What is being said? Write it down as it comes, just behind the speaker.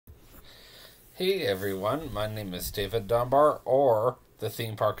Hey everyone, my name is David Dunbar, or the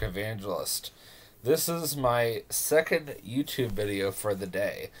Theme Park Evangelist. This is my second YouTube video for the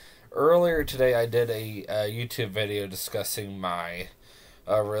day. Earlier today I did a YouTube video discussing my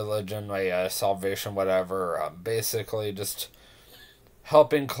religion, my salvation, whatever. Basically just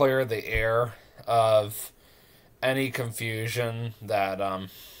helping clear the air of any confusion that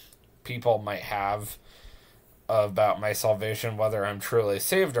people might have about my salvation, whether I'm truly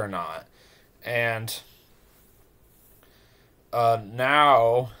saved or not. And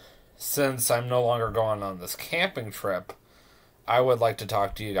now, since I'm no longer going on this camping trip, I would like to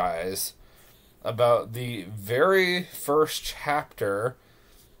talk to you guys about the very first chapter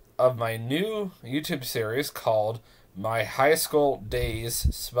of my new YouTube series called My High School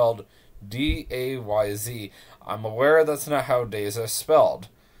Dayz, spelled D-A-Y-Z. I'm aware that's not how days are spelled.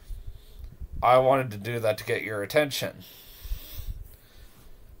 I wanted to do that to get your attention.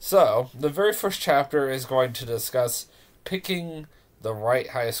 So, the very first chapter is going to discuss picking the right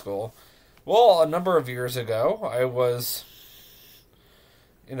high school. Well, a number of years ago, I was,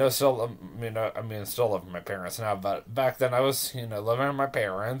 still living with my parents now, but back then I was, living with my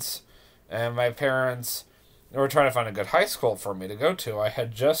parents, and my parents were trying to find a good high school for me to go to. I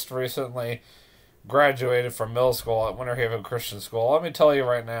had just recently graduated from middle school at Winter Haven Christian School. Let me tell you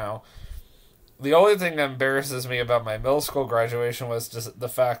right now, the only thing that embarrasses me about my middle school graduation was just the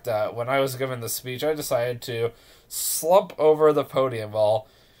fact that when I was given the speech, I decided to slump over the podium. Well,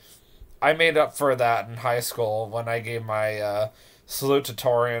 I made up for that in high school when I gave my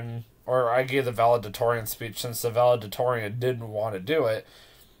salutatorian, or I gave the valedictorian speech. Since the valedictorian didn't want to do it,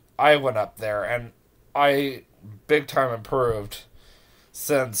 I went up there, and I big time improved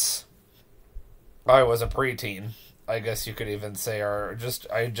since I was a preteen, I guess you could even say, or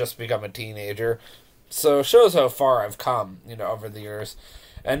I just become a teenager. So it shows how far I've come, over the years.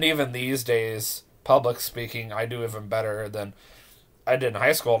 And even these days, public speaking, I do even better than I did in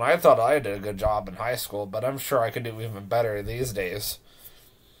high school. And I thought I did a good job in high school, but I'm sure I could do even better these days.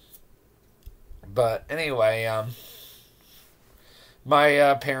 But anyway,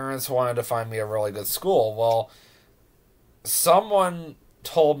 my parents wanted to find me a really good school. Well, someone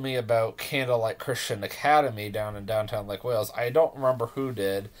told me about Candlelight Christian Academy down in downtown Lake Wales. I don't remember who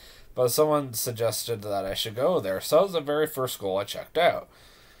did, but someone suggested that I should go there. So it was the very first school I checked out.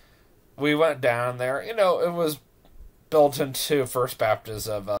 We went down there. It was built into First Baptist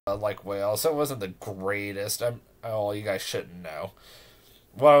of Lake Wales. It wasn't the greatest. You guys shouldn't know.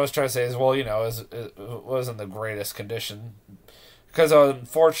 What I was trying to say is, it wasn't the greatest condition. Because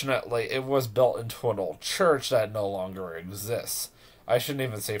unfortunately, it was built into an old church that no longer exists. I shouldn't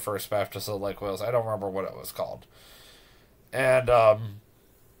even say First Baptist of Lake Wales. I don't remember what it was called. And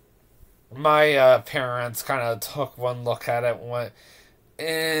my parents kind of took one look at it and went,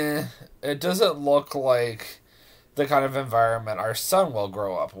 it doesn't look like the kind of environment our son will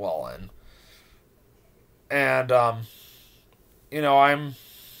grow up well in. And, I'm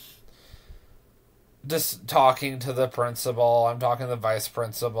just talking to the principal. I'm talking to the vice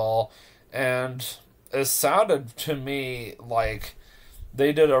principal. And it sounded to me like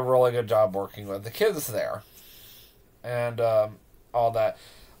they did a really good job working with the kids there. And all that.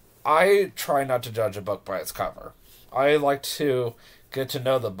 I try not to judge a book by its cover. I like to get to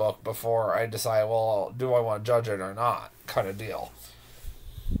know the book before I decide, well, do I want to judge it or not, kind of deal.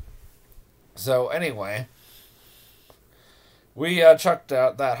 So anyway, we checked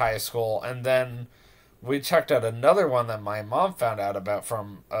out that high school, and then we checked out another one that my mom found out about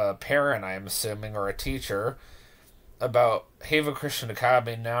from a parent, I'm assuming, or a teacher, about Haven Christian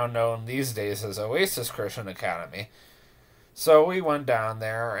Academy, now known these days as Oasis Christian Academy. So we went down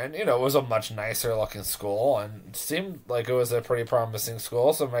there, and, it was a much nicer looking school, and it seemed like it was a pretty promising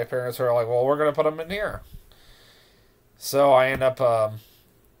school, so my parents were like, well, we're going to put them in here. So I ended up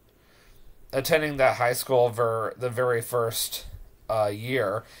attending that high school for the very first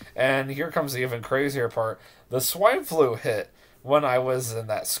year, and here comes the even crazier part. The swine flu hit when I was in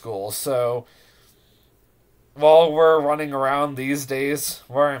that school, so while we're running around these days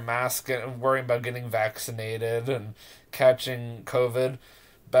wearing masks and worrying about getting vaccinated and catching COVID,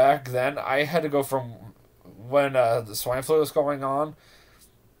 back then I had to go from when the swine flu was going on.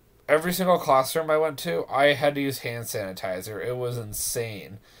 Every single classroom I went to, I had to use hand sanitizer. It was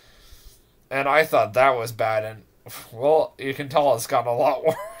insane. And I thought that was bad. And, well, you can tell it's gotten a lot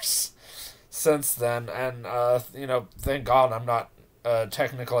worse since then. And, thank God I'm not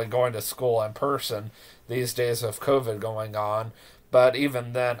technically going to school in person these days with COVID going on. But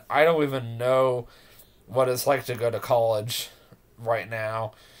even then, I don't even know what it's like to go to college right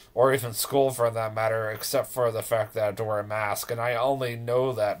now, or even school for that matter, except for the fact that I have to wear a mask. And I only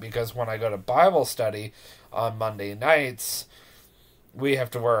know that because when I go to Bible study on Monday nights, we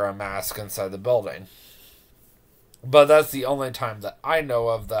have to wear a mask inside the building. But that's the only time that I know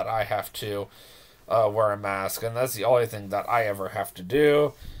of that I have to wear a mask, and that's the only thing that I ever have to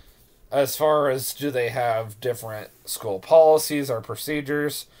do. As far as do they have different school policies or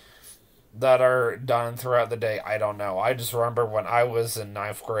procedures that are done throughout the day, I don't know. I just remember when I was in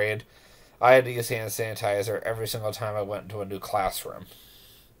ninth grade, I had to use hand sanitizer every single time I went into a new classroom.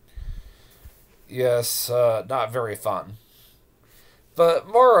 Yes, not very fun. But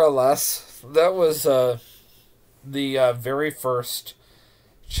more or less, that was the very first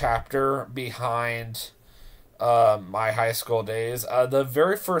chapter behind my high school days. The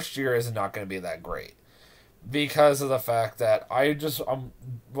very first year is not going to be that great because of the fact that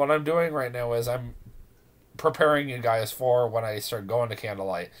what I'm doing right now is I'm preparing you guys for when I start going to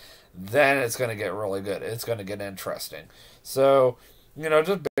Candlelight. Then it's going to get really good. It's going to get interesting. So,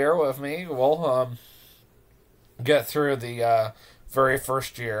 just bear with me. We'll get through the very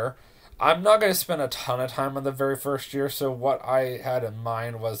first year. I'm not going to spend a ton of time on the very first year, so what I had in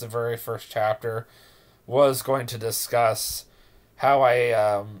mind was the very first chapter was going to discuss how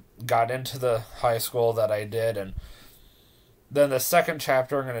I got into the high school that I did, and then the second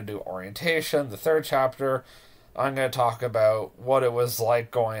chapter I'm going to do orientation. The third chapter I'm going to talk about what it was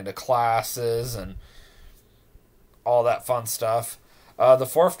like going to classes and all that fun stuff. The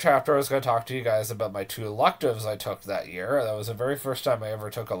fourth chapter I was going to talk to you guys about my 2 electives I took that year. That was the very first time I ever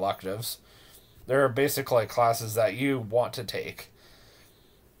took electives. They're basically classes that you want to take.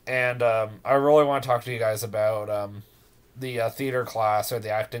 And I really want to talk to you guys about the theater class or the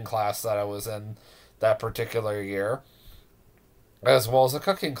acting class that I was in that particular year, as well as the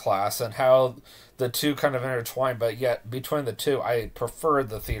cooking class, and how the two kind of intertwine, but yet between the two, I preferred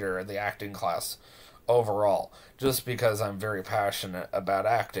the theater and the acting class overall, just because I'm very passionate about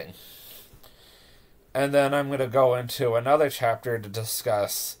acting. And then I'm going to go into another chapter to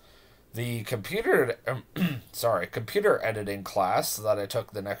discuss the computer editing class that I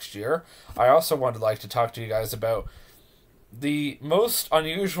took the next year. I also wanted to talk to you guys about the most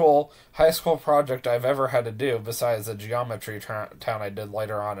unusual high school project I've ever had to do, besides the geometry town I did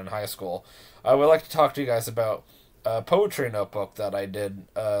later on in high school. I would like to talk to you guys about a poetry notebook that I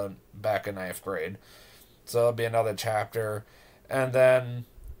did back in ninth grade. So that'll be another chapter. And then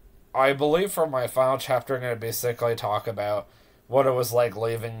I believe for my final chapter, I'm going to basically talk about what it was like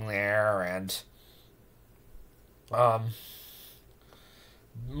leaving there, and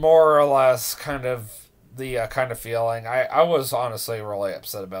more or less kind of the kind of feeling. I was honestly really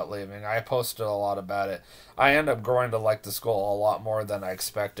upset about leaving. I posted a lot about it. I ended up growing to like the school a lot more than I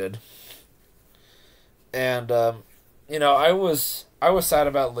expected. And I was sad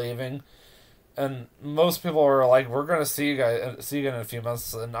about leaving. And most people were like, "We're gonna see you again in a few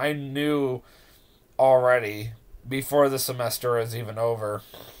months." And I knew already before the semester was even over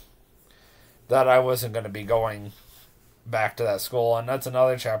that I wasn't going to be going back to that school. And that's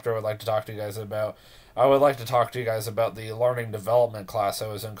another chapter I would like to talk to you guys about. I would like to talk to you guys about the learning development class I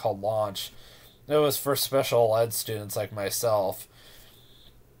was in called Launch. It was for special ed students like myself.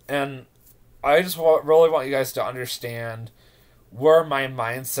 And I just really want you guys to understand where my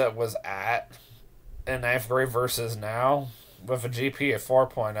mindset was at in ninth grade versus now. With a GPA of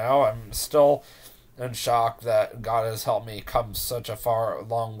 4.0, I'm still in shock that God has helped me come such a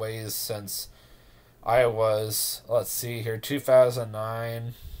long ways since I was,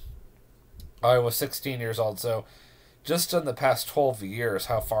 2009. I was 16 years old, so just in the past 12 years,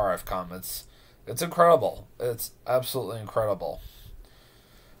 how far I've come. It's incredible. It's absolutely incredible.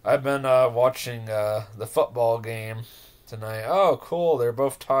 I've been watching the football game tonight. Oh, cool. They're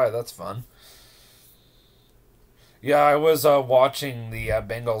both tied. That's fun. Yeah, I was watching the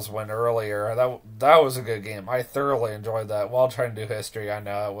Bengals win earlier. That was a good game. I thoroughly enjoyed that. While trying to do history, I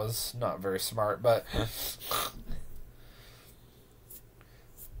know it was not very smart, but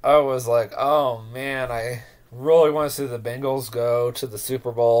I was like, oh man, I really want to see the Bengals go to the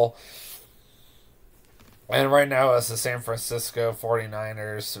Super Bowl. And right now it's the San Francisco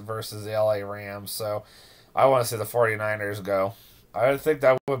 49ers versus the LA Rams, so I want to see the 49ers go. I think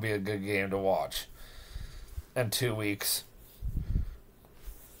that would be a good game to watch in 2 weeks.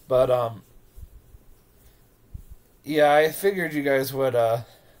 But yeah, I figured you guys would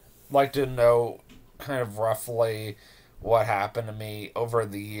like to know kind of roughly what happened to me over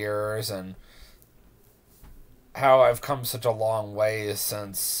the years and how I've come such a long way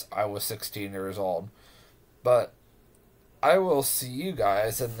since I was 16 years old. But I will see you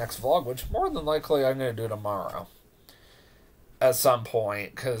guys in the next vlog, which more than likely I'm going to do tomorrow. at some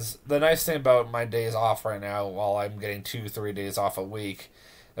point, because the nice thing about my days off right now, while I'm getting 2-3 days off a week,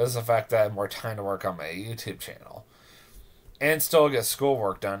 is the fact that I have more time to work on my YouTube channel and still get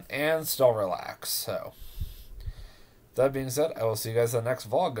schoolwork done and still relax. So that being said, I will see you guys in the next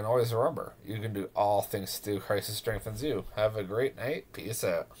vlog, and always remember, you can do all things through Christ who strengthens you. Have a great night. Peace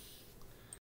out.